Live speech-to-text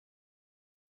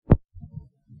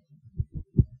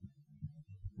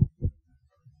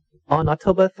On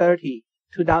October 30,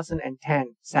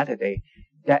 2010, Saturday,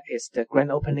 that is the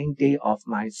grand opening day of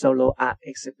my solo art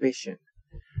exhibition.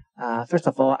 First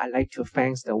of all, I'd like to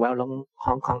thank the well-known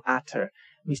Hong Kong actor,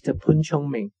 Mr. Poon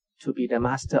Chung Ming, to be the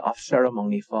master of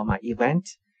ceremony for my event.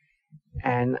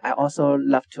 And I also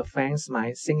love to thank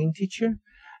my singing teacher,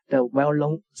 the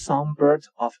well-known songbird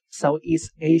of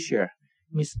Southeast Asia,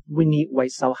 Miss Winnie Wai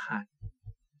Sao Han.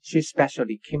 She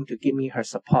especially came to give me her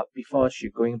support before she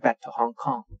going back to Hong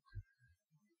Kong.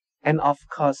 And of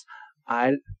course,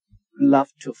 I love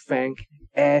to thank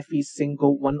every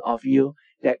single one of you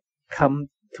that come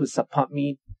to support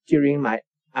me during my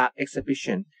art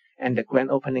exhibition and the grand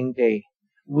opening day.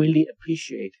 Really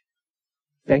appreciate.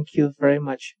 Thank you very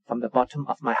much from the bottom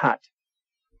of my heart.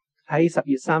 喺10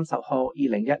月30號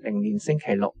2010年星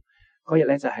期六嗰日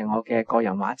咧就係我嘅個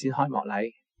人畫展開幕禮。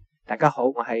大家好，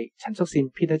我係陳叔善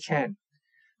Peter Chan。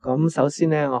咁首先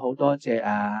咧，我好多謝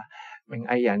名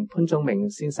藝人潘宗明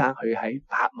先生，佢喺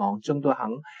百忙中都肯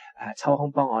抽空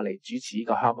幫我嚟主持呢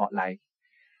個開幕禮。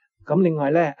咁另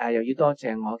外咧又要多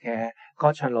謝我嘅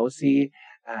歌唱老師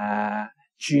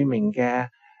著名嘅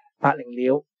百靈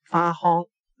鳥花腔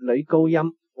女高音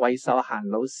韋秀嫻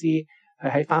老師，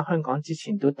佢喺返香港之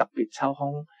前都特別抽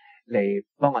空嚟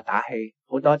幫我打氣，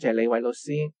好多謝你韋老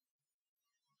師。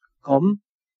咁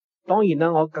當然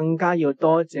啦，我更加要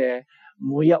多謝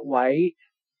每一位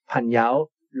朋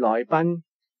友、來賓、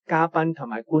嘉賓同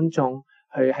埋觀眾，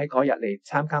去喺嗰日嚟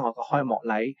參加我個開幕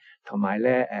禮，同埋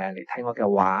咧嚟睇我嘅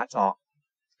畫作，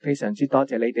非常之多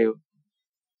謝你哋。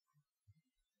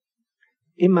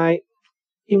In my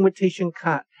invitation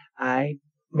card, I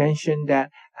mentioned that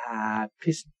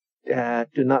please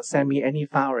do not send me any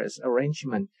flowers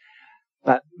arrangement,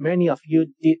 but many of you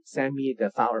did send me the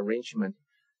flower arrangement.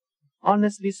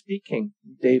 Honestly speaking,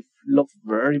 they look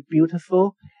very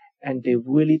beautiful and they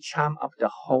really charm up the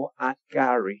whole art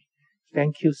gallery.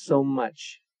 Thank you so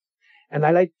much. And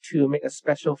I'd like to make a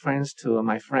special thanks to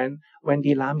my friend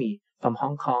Wendy Lamy from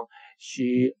Hong Kong.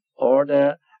 She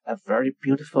ordered a very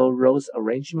beautiful rose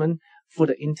arrangement through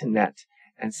the internet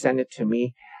and sent it to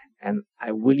me, and I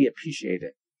really appreciate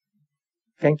it.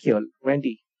 Thank you,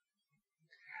 Wendy.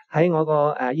 喺我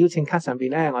個邀請卡上邊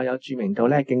咧，我有注明到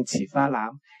咧敬瓷花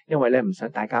籃，因為咧唔想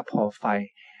大家破費。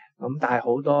咁但係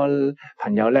好多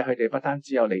朋友咧，佢哋不單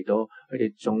止有嚟到，佢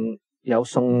哋仲有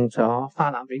送咗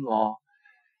花籃俾我，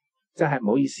真係唔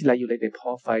好意思啦，要你哋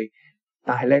破費。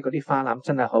但係咧嗰啲花籃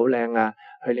真係好靚啊，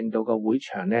佢令到個會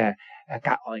場咧格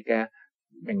外嘅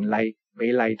明麗、美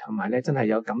麗，同埋咧真係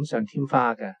有錦上添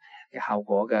花嘅效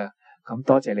果嘅。咁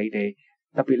多謝你哋。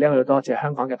特別咧，我要多謝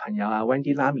香港嘅朋友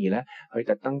Wendy Lamy 咧，佢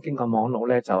特登經過網絡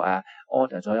咧就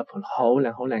order 咗一盤好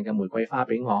靚好靚嘅玫瑰花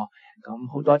俾我，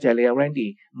咁好多謝你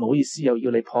Wendy， 唔好意思又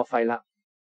要你破費啦。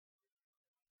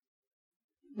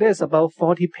There's about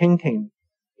 40 paintings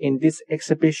in this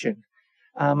exhibition.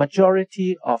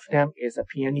 Majority of them is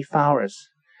peony flowers.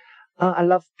 I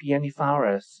love peony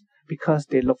flowers because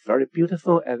they look very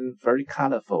beautiful and very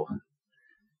colorful.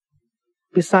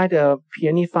 Besides the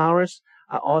peony flowers,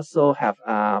 I also have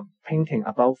a painting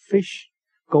about fish,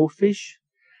 goldfish,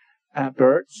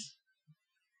 birds,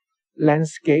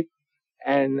 landscape,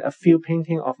 and a few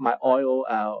painting of my oil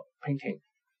painting.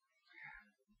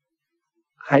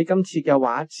 喺今次嘅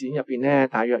畫展入邊咧，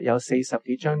大約有40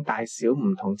幾張大小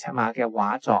唔同尺碼嘅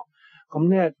畫作。咁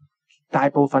咧大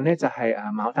部分咧就係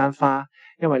牡丹花，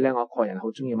因為咧我個人好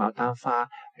中意牡丹花，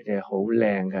佢哋好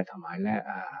靚嘅，同埋咧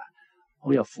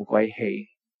好有富貴氣。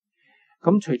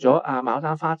咁除咗牡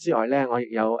丹花之外咧，我亦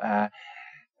有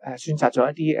選擇咗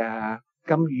一啲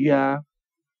金魚啊、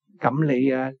錦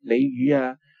鯉啊、鯉魚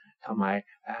啊，同埋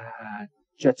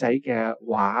雀仔嘅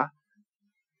畫，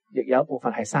亦有一部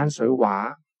分係山水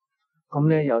畫。咁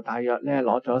咧又大約咧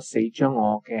攞咗4張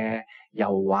我嘅油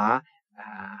畫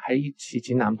喺次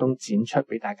展覽中展出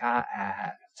俾大家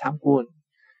參觀。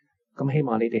咁希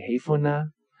望你哋喜歡啦。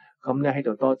咁咧喺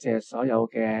度多謝所有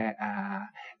嘅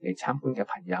嚟參觀嘅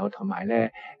朋友，同埋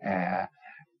咧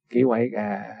幾位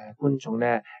觀眾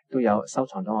咧都有收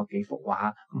藏到我幾幅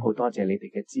畫，咁好多謝你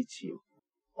哋嘅支持。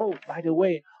Oh, by the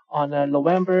way, on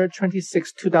November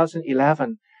 26,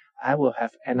 2011, I will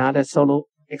have another solo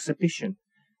exhibition.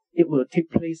 It will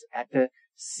take place at the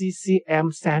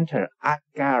CCM Center Art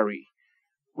Gallery,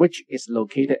 which is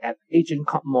located at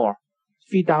Agincourt Mall,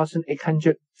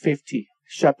 3850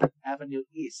 Shepherd Avenue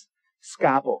East,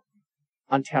 Scarborough,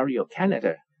 Ontario,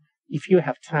 Canada. If you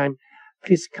have time,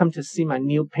 please come to see my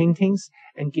new paintings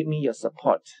and give me your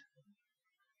support.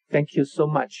 Thank you so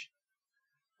much.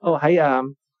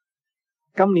 喺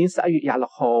今年11月26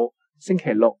號星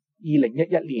期六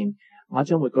2011年我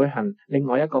將會舉行另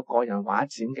外一個個人畫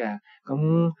展嘅，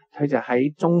咁佢就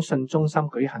喺中信中心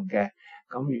舉行嘅。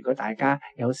咁如果大家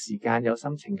有時間有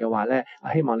心情嘅話咧，我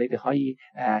希望你哋可以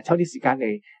抽啲時間嚟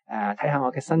睇下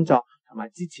我嘅新作，同埋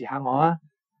支持下我啊！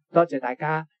多謝大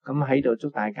家，咁喺度祝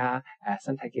大家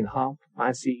身體健康，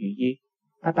萬事如意，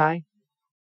拜拜。